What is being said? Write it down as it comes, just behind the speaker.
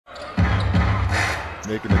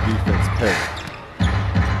making the defense pay.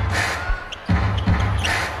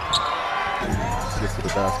 Gets to the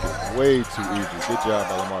basket way too easy. Good job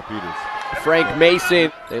by Lamar Peters. Frank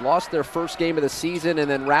Mason. They lost their first game of the season and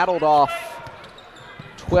then rattled off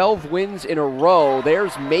 12 wins in a row.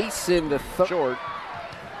 There's Mason, the short.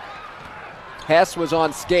 Hess was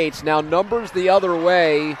on skates. Now numbers the other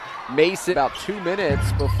way. Mason about 2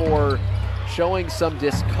 minutes before showing some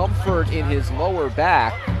discomfort in his lower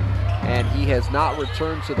back, and he has not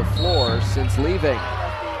returned to the floor since leaving.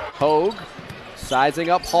 Hogue sizing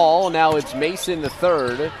up Hall. Now it's Mason the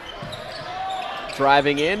third.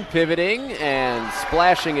 Driving in, pivoting, and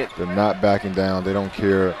splashing it. They're not backing down. They don't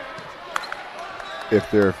care if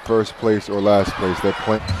they're first place or last place. They're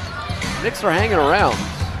playing. Knicks are hanging around.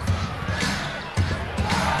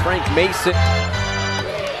 Frank Mason.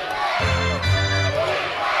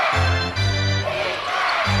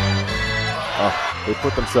 They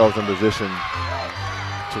put themselves in position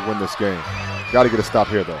to win this game. Got to get a stop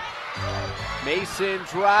here, though. Mason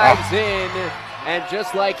drives in, and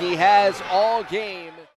just like he has all game.